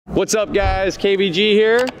What's up guys, KVG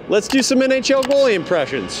here. Let's do some NHL goalie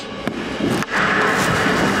impressions.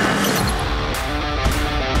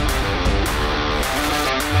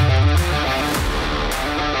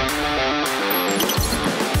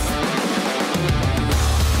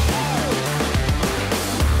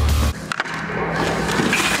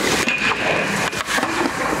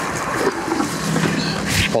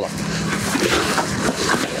 Hold on.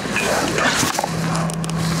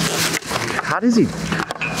 How does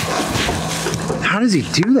he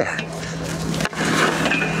do that?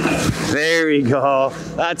 There we go.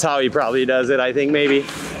 That's how he probably does it, I think, maybe.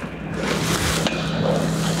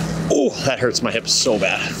 Oh, that hurts my hips so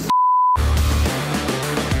bad.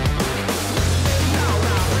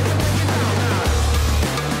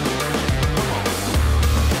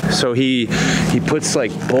 So he puts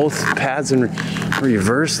like both pads in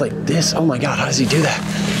reverse like this. Oh my God, how does he do that?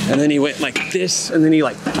 And then he went like this, and then he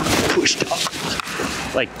like pushed up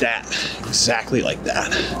like that, exactly like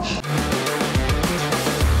that.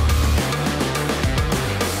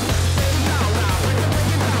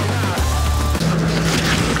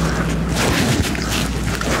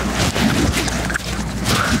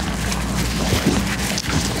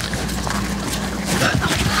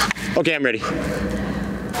 Okay, I'm ready.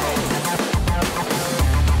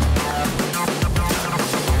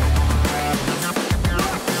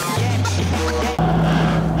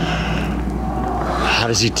 How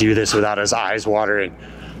does he do this without his eyes watering?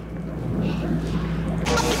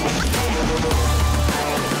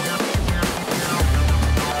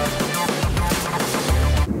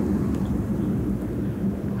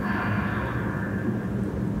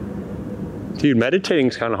 Dude,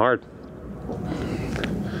 meditating's kind of hard.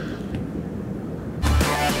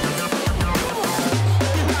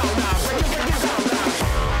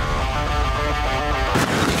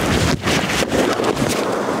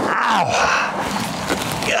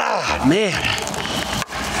 Man,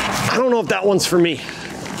 I don't know if that one's for me.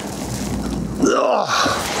 Ugh.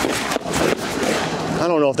 I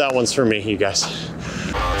don't know if that one's for me, you guys.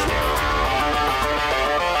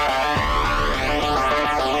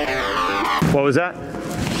 What was that?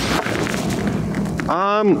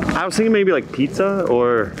 I was thinking maybe like pizza,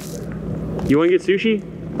 or you want to get sushi?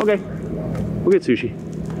 Okay, we'll get sushi.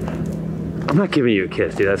 I'm not giving you a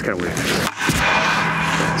kiss, dude. That's kind of weird.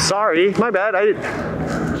 Sorry, my bad.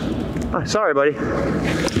 Oh, sorry, buddy.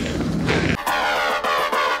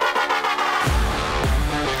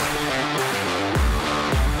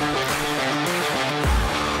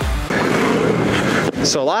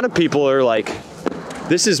 So a lot of people are like,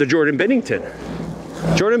 this is the Jordan Binnington.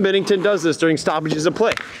 Jordan Binnington does this during stoppages of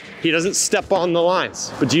play. He doesn't step on the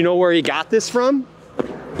lines. But do you know where he got this from?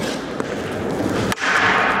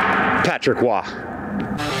 Patrick Waugh.